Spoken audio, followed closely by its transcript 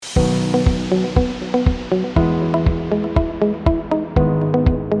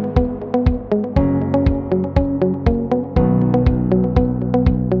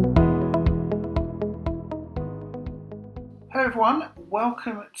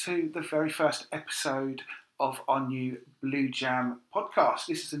to the very first episode of our new Blue Jam podcast.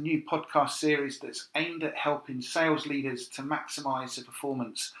 This is a new podcast series that's aimed at helping sales leaders to maximise the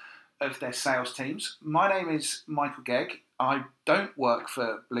performance of their sales teams. My name is Michael Gegg. I don't work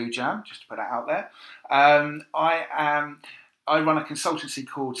for Blue Jam, just to put that out there. I run a consultancy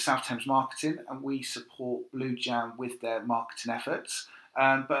called South Thames Marketing, and we support Blue Jam with their marketing efforts.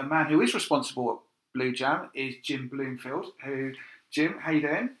 But a man who is responsible at Blue Jam is Jim Bloomfield. Jim, how you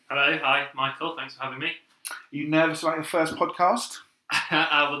doing? Hello, hi, Michael. Thanks for having me. You nervous about your first podcast?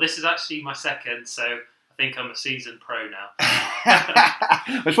 Well, this is actually my second, so I think I'm a seasoned pro now.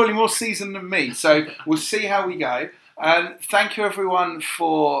 There's probably more seasoned than me, so we'll see how we go. Thank you everyone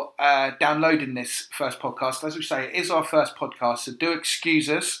for downloading this first podcast. As we say, it is our first podcast, so do excuse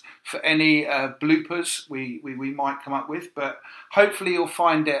us for any bloopers we might come up with, but hopefully you'll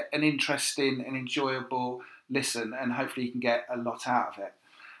find it an interesting and enjoyable listen, and hopefully you can get a lot out of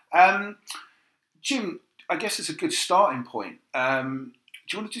it. Jim, I guess it's a good starting point. Do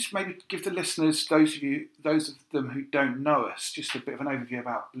you want to just maybe give the listeners, those of them who don't know us, just a bit of an overview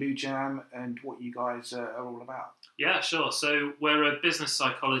about Blue Jam and what you guys are all about? Yeah, sure. So we're a business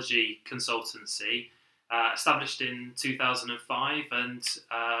psychology consultancy established in 2005, and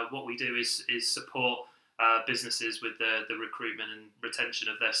what we do is support businesses with the recruitment and retention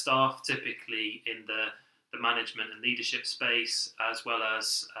of their staff, typically in the management and leadership space, as well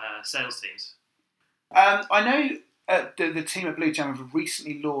as sales teams. I know the team at Blue Jam have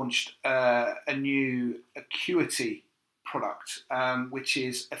recently launched a new Acuity product, which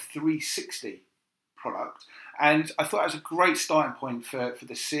is a 360 product, and I thought it was a great starting point for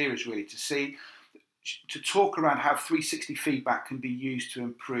the series, really, to talk around how 360 feedback can be used to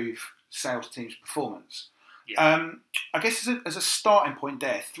improve sales teams' performance. Yeah. I guess as a starting point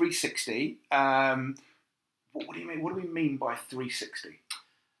there, 360. What do you mean? What do we mean by 360?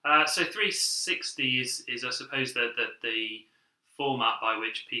 So 360 is I suppose the format by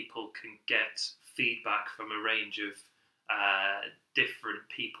which people can get feedback from a range of different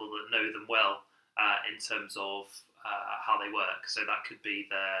people that know them well in terms of how they work. So that could be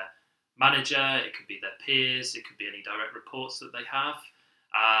their manager, it could be their peers, it could be any direct reports that they have.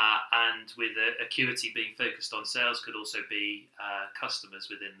 And with Acuity being focused on sales, could also be customers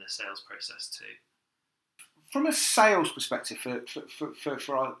within the sales process too. From a sales perspective,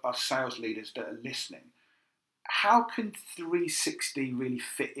 for our sales leaders that are listening, how can 360 really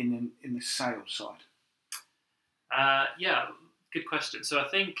fit in the sales side? Yeah, good question. So I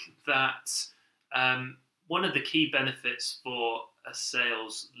think that one of the key benefits for a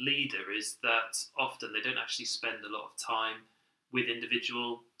sales leader is that often they don't actually spend a lot of time with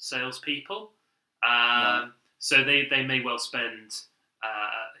individual salespeople. So they may well spend,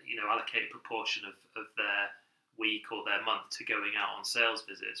 allocate a proportion of their week or their month to going out on sales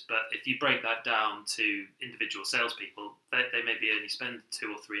visits. But if you break that down to individual salespeople, they maybe only spend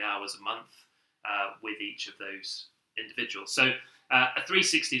 2 or 3 hours a month with each of those individuals. So a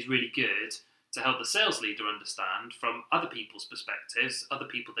 360 is really good to help the sales leader understand from other people's perspectives, other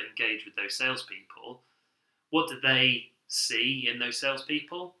people that engage with those salespeople, what do they see in those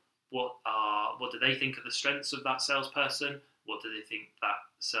salespeople? What do they think are the strengths of that salesperson? What do they think that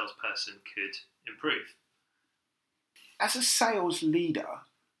salesperson could improve? As a sales leader,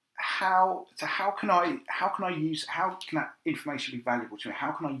 how can that information be valuable to me?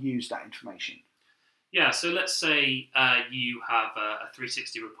 How can I use that information? Yeah, so let's say you have a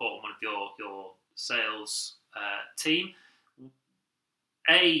 360 report on one of your sales team.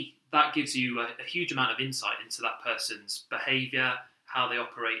 That gives you a huge amount of insight into that person's behaviour, how they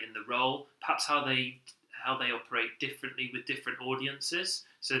operate in the role, perhaps how they operate differently with different audiences.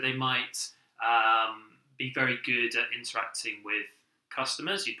 So they might be very good at interacting with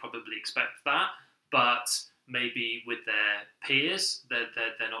customers. You'd probably expect that, but maybe with their peers, they're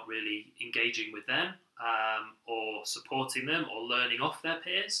not really engaging with them or supporting them or learning off their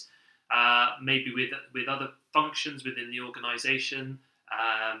peers. Maybe with other functions within the organisation,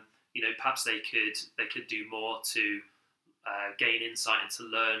 perhaps they could do more to gain insight and to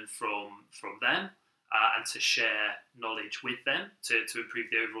learn from them and to share knowledge with them to improve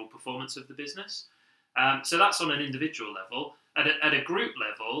the overall performance of the business. So that's on an individual level. At a group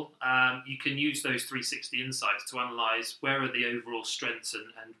level, you can use those 360 insights to analyse where are the overall strengths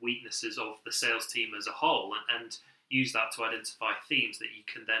and weaknesses of the sales team as a whole, and use that to identify themes that you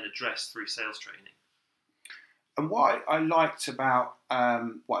can then address through sales training. And what I liked about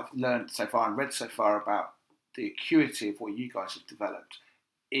what I've learned so far and read so far about the Acuity of what you guys have developed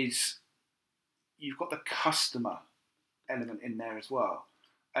is you've got the customer element in there as well.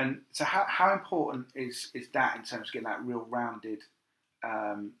 And so how important is that in terms of getting that real rounded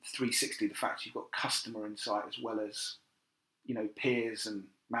 360, the fact you've got customer insight as well as, peers and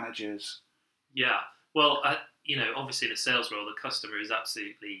managers. Yeah. Well, obviously in a sales role, the customer is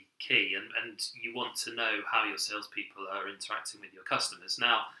absolutely key, and you want to know how your salespeople are interacting with your customers.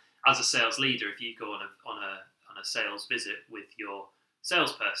 Now, as a sales leader, if you go on a sales visit with your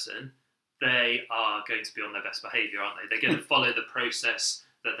salesperson, they are going to be on their best behaviour, aren't they? They're going to follow the process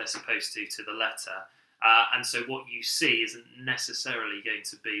that they're supposed to the letter. And so what you see isn't necessarily going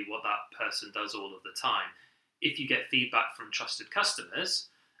to be what that person does all of the time. If you get feedback from trusted customers,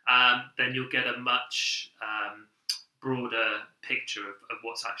 then you'll get a much broader picture of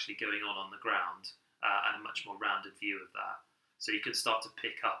what's actually going on the ground, and a much more rounded view of that. So you can start to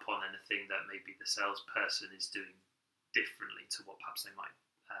pick up on anything that maybe the salesperson is doing differently to what perhaps they might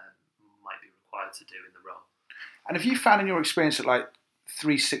be required to do in the role. And have you found in your experience that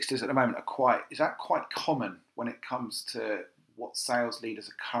 360s at the moment is that quite common when it comes to what sales leaders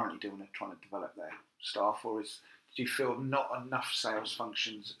are currently doing when they're trying to develop their staff, or do you feel not enough sales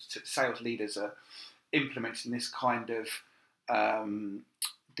leaders are implementing this kind of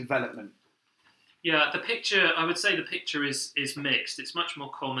development? Yeah, I would say the picture is mixed. It's much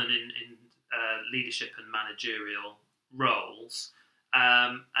more common in leadership and managerial roles.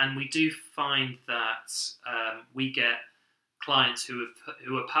 And we do find that we get clients who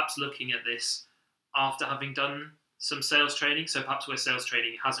are perhaps looking at this after having done some sales training. So perhaps where sales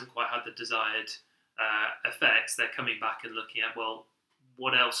training hasn't quite had the desired effects, they're coming back and looking at, well,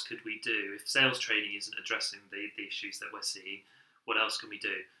 what else could we do? If sales training isn't addressing the issues that we're seeing, what else can we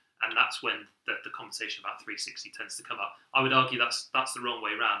do? And that's when the conversation about 360 tends to come up. I would argue that's the wrong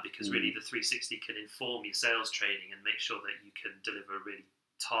way around, because really the 360 can inform your sales training and make sure that you can deliver really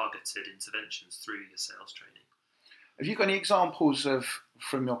targeted interventions through your sales training. Have you got any examples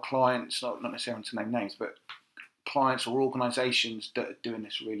from your clients, not necessarily to name names, but clients or organisations that are doing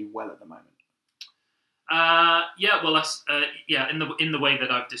this really well at the moment? In the way that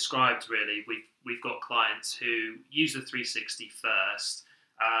I've described, really, we've got clients who use the 360 first,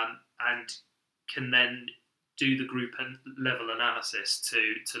 and can then do the group level analysis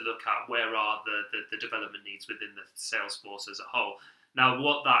to look at where are the development needs within the sales force as a whole. Now,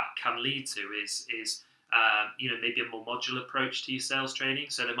 what that can lead to is maybe a more modular approach to your sales training.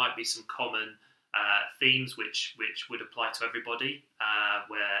 So there might be some common themes which would apply to everybody,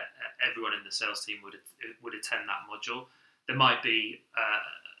 where everyone in the sales team would attend that module. There might be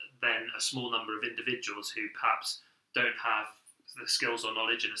then a small number of individuals who perhaps don't have the skills or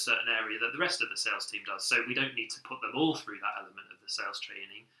knowledge in a certain area that the rest of the sales team does. So we don't need to put them all through that element of the sales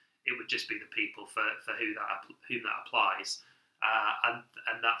training. It would just be the people for whom that applies, and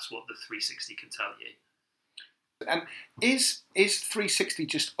that's what the 360 can tell you. And is 360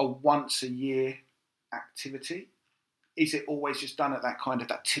 just a once a year activity? Is it always just done at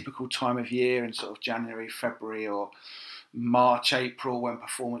that typical time of year in sort of January, February, or March, April, when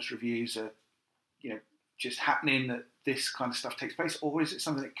performance reviews are, just happening, that this kind of stuff takes place, or is it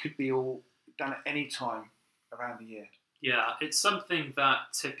something that could be all done at any time around the year? Yeah, it's something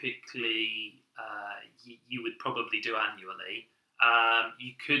that typically you would probably do annually.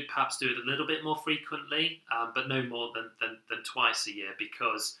 You could perhaps do it a little bit more frequently, but no more than twice a year,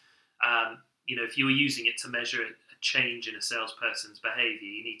 because if you were using it to measure a change in a salesperson's behaviour,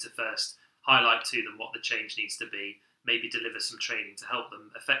 you need to first highlight to them what the change needs to be, maybe deliver some training to help them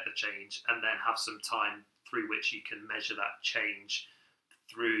affect the change, and then have some time through which you can measure that change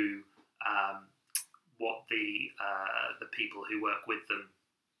through what the people who work with them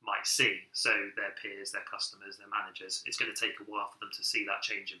might see. So their peers, their customers, their managers. It's going to take a while for them to see that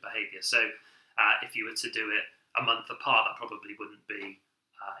change in behaviour. So if you were to do it a month apart, that probably wouldn't be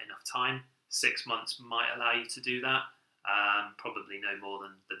enough time. 6 months might allow you to do that. Probably no more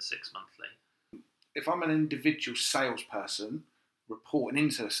than 6 monthly. If I'm an individual salesperson reporting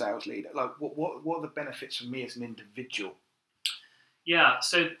into a sales leader, what are the benefits for me as an individual? Yeah,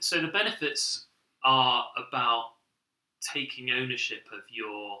 so the benefits are about taking ownership of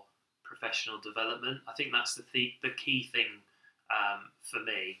your professional development. I think that's the key thing for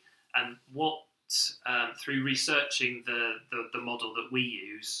me. And what through researching the model that we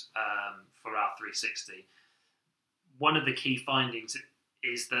use for our 360, one of the key findings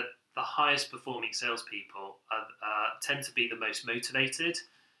is that the highest performing salespeople tend to be the most motivated,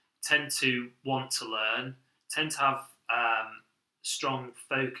 tend to want to learn, tend to have strong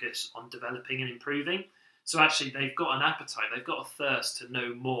focus on developing and improving. So actually they've got an appetite, they've got a thirst to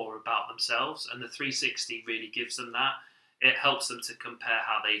know more about themselves, and the 360 really gives them that. It helps them to compare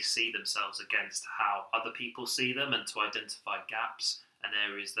how they see themselves against how other people see them, and to identify gaps and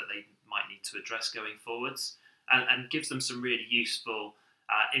areas that they might need to address going forwards. and gives them some really useful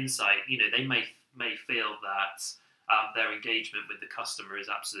insight. They may feel that their engagement with the customer is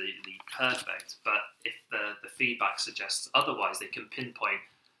absolutely perfect, but if the feedback suggests otherwise, they can pinpoint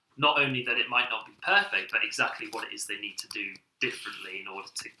not only that it might not be perfect, but exactly what it is they need to do differently in order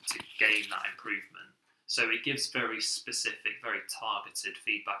to gain that improvement. So it gives very specific, very targeted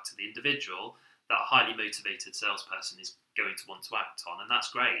feedback to the individual that a highly motivated salesperson is going to want to act on, and that's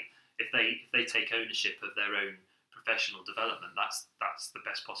great. If they take ownership of their own professional development, that's the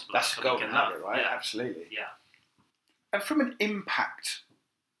best possible That's the outcome golden you can have. nugget, right? Yeah. Absolutely. Yeah. And from an impact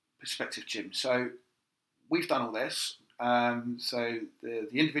perspective, Jim, so we've done all this. So the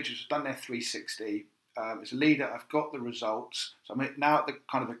individuals have done their 360. As a leader, I've got the results. So I'm now at the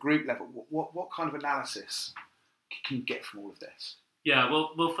kind of the group level. What kind of analysis can you get from all of this? Yeah,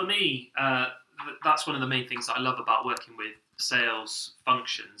 well, for me, that's one of the main things that I love about working with sales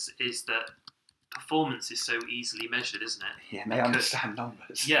functions is that performance is so easily measured, isn't it? Yeah, and they understand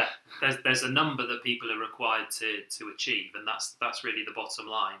numbers. Yeah, there's a number that people are required to achieve, and that's really the bottom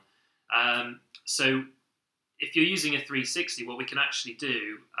line. So if you're using a 360, what we can actually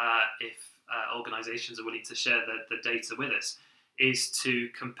do, if organisations are willing to share the data with us, is to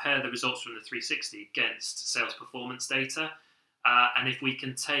compare the results from the 360 against sales performance data. And if we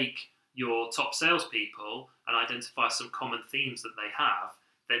can take your top salespeople and identify some common themes that they have,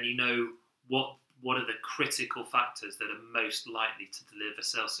 then you know what are the critical factors that are most likely to deliver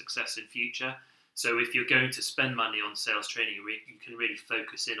sales success in future. So if you're going to spend money on sales training, you can really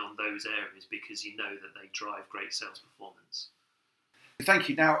focus in on those areas because you know that they drive great sales performance. Thank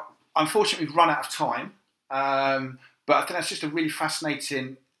you. Now, unfortunately, we've run out of time, but I think that's just a really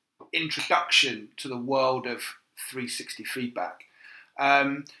fascinating introduction to the world of 360 feedback.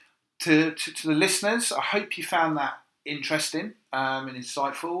 To the listeners, I hope you found that interesting and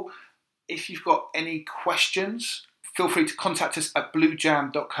insightful. If you've got any questions, feel free to contact us at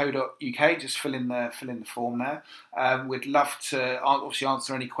bluejam.co.uk. Just fill in the form there. We'd love to obviously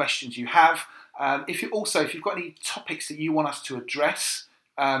answer any questions you have. If you've got any topics that you want us to address,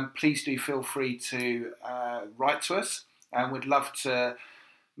 please do feel free to write to us, and we'd love to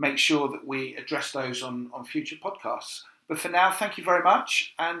make sure that we address those on future podcasts. But for now, thank you very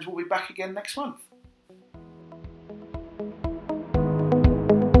much, and we'll be back again next month.